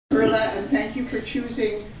for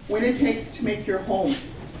choosing Winnipeg to make your home.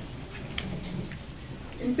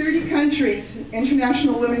 In 30 countries,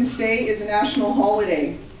 International Women's Day is a national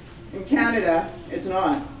holiday. In Canada, it's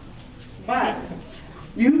not. But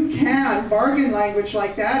you can bargain language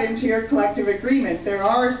like that into your collective agreement. There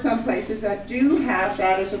are some places that do have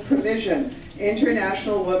that as a provision.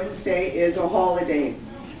 International Women's Day is a holiday.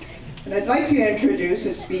 And I'd like to introduce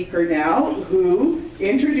a speaker now who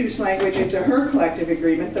introduced language into her collective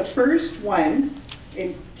agreement, the first one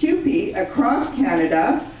in QP across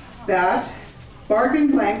Canada that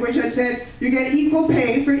bargained language that said you get equal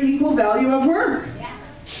pay for equal value of work.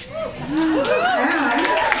 And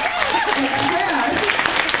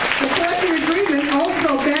the collective agreement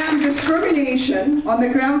also banned discrimination on the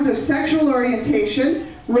grounds of sexual orientation,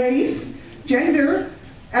 race, gender,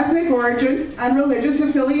 ethnic origin, and religious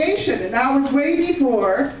affiliation. And that was way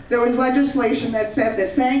before there was legislation that said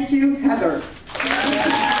this. Thank you, Heather.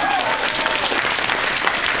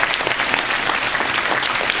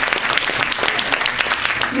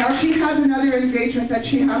 Now she has another engagement that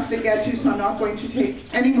she has to get to, so I'm not going to take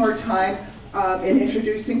any more time in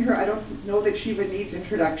introducing her. I don't know that she even needs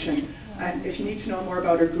introduction. And if you need to know more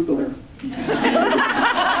about her, Google her.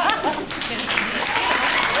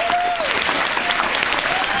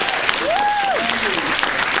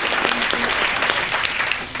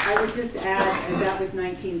 I would just add that was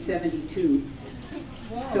 1972.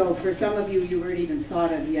 So for some of you, you weren't even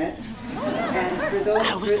thought of yet. And for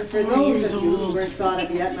those of you who weren't thought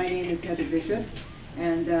of yet, my name is Heather Bishop.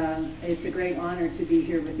 And it's a great honor to be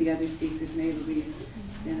here with the other speakers. Mae Louise,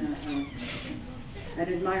 been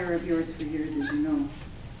an admirer of yours for years, as you know.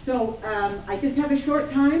 So I just have a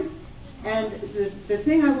short time. And the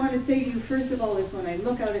thing I want to say to you, first of all, is when I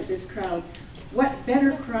look out at this crowd, what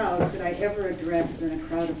better crowd could I ever address than a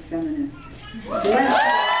crowd of feminists?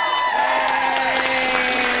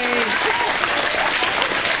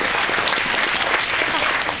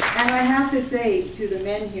 And I have to say to the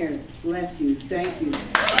men here, bless you, thank you.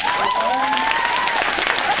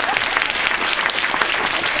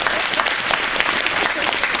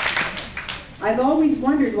 I've always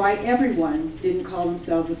wondered why everyone didn't call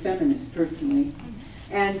themselves a feminist, personally.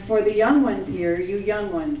 And for the young ones here, you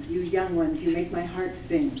young ones, you make my heart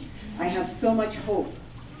sing. I have so much hope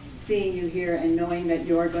seeing you here and knowing that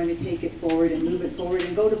you're going to take it forward and move it forward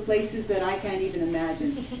and go to places that I can't even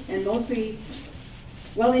imagine. And mostly,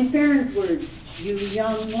 well, in Farron's words, you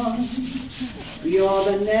young ones, you're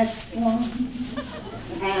the next one,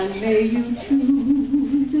 and may you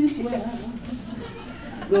choose it well.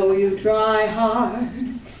 Though you try hard,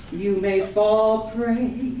 you may fall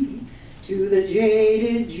prey to the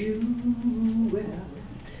jaded jewel,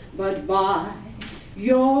 but by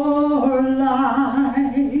your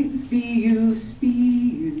lives be you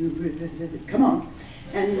spirit, come on,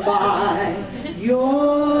 and by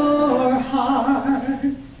your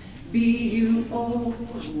hearts be you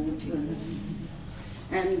open,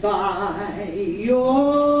 and by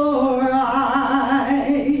your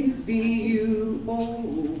eyes be you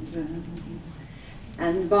open,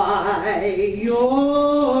 and by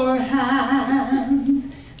your hands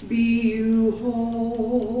be you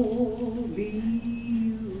whole, be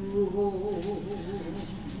you whole.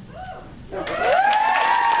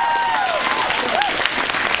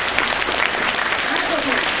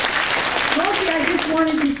 Mostly I just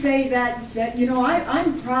wanted to say that you know,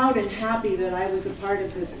 I'm proud and happy that I was a part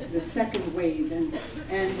of the second wave,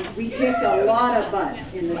 and we kicked a lot of butt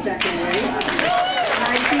in the second wave. And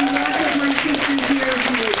I see lots of my sisters here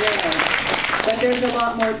who are there, but there's a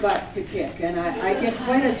lot more butt to kick, and I get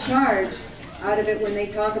quite a charge out of it when they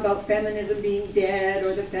talk about feminism being dead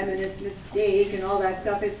or the feminist mistake and all that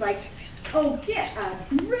stuff. It's like, oh, get a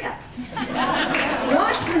grip.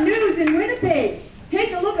 Watch the news in Winnipeg.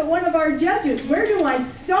 Take a look at one of our judges. Where do I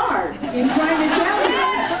start in trying to tell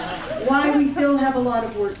you why we still have a lot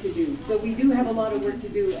of work to do? So we do have a lot of work to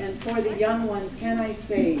do, and for the young ones, can I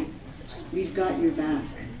say, we've got your back.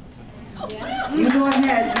 You go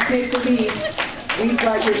ahead, you take the lead. We've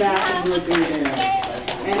got your back and we'll be there.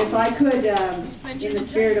 And if I could, in the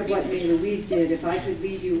spirit of what Mae Louise did, if I could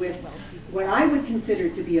leave you with what I would consider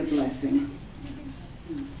to be a blessing.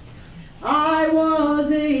 I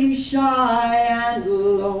was a shy and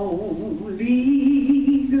lonely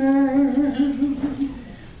girl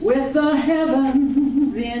with the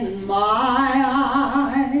heavens in my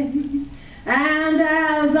eyes, and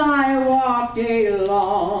as I walked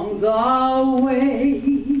along the way,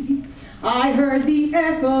 I heard the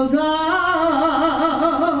echoes of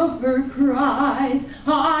her cries.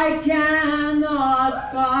 I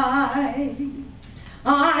cannot fight,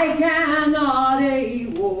 I cannot a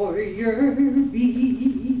warrior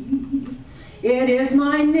be It is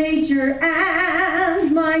my nature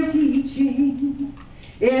and my teachings.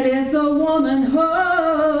 It is the womanhood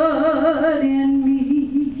in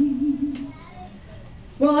me.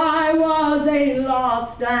 Well, I was a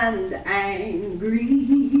lost and angry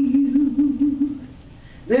youth.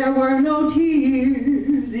 There were no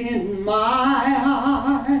tears in my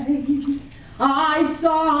eyes. I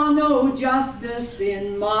saw no justice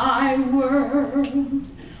in my world,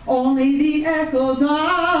 only the echoes of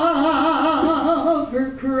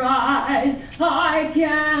her cries. I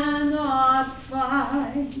cannot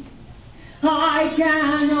fight, I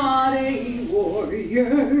cannot a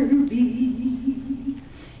warrior be.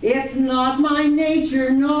 It's not my nature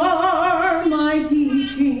nor my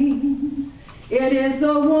teachings. It is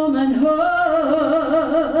the womanhood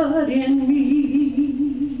in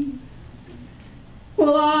me.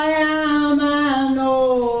 Well, I am an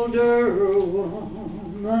older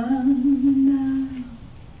woman now.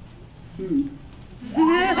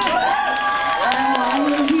 And I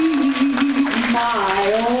will heed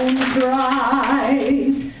my own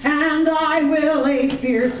cries, and I will a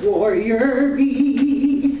fierce warrior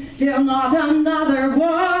be, till not another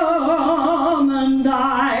woman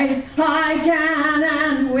dies. I can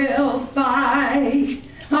and will fight,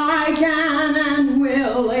 I can and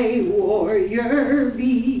will a warrior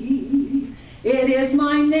be. It is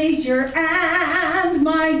my nature and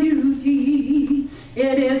my duty.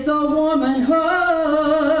 It is the womanhood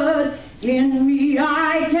in me.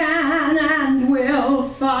 I can and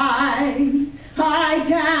will fight, I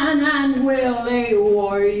can and will a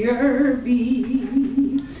warrior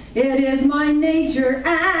be. It is my nature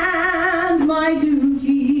and my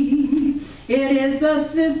duty. It is the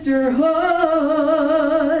sisterhood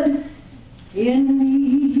in me.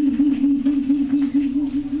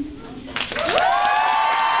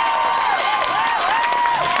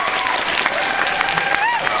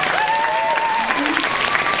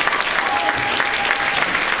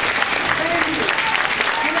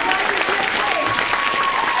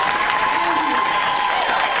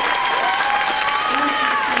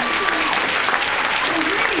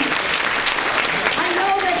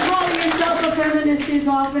 Is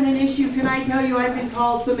often an issue. Can I tell you, I've been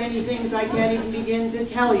called so many things I can't even begin to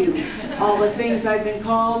tell you all the things I've been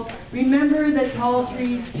called. Remember that tall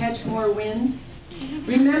trees catch more wind.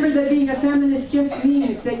 Remember that being a feminist just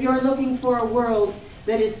means that you're looking for a world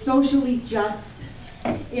that is socially just,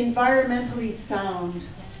 environmentally sound,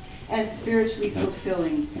 and spiritually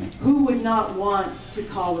fulfilling. Who would not want to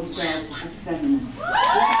call themselves a feminist?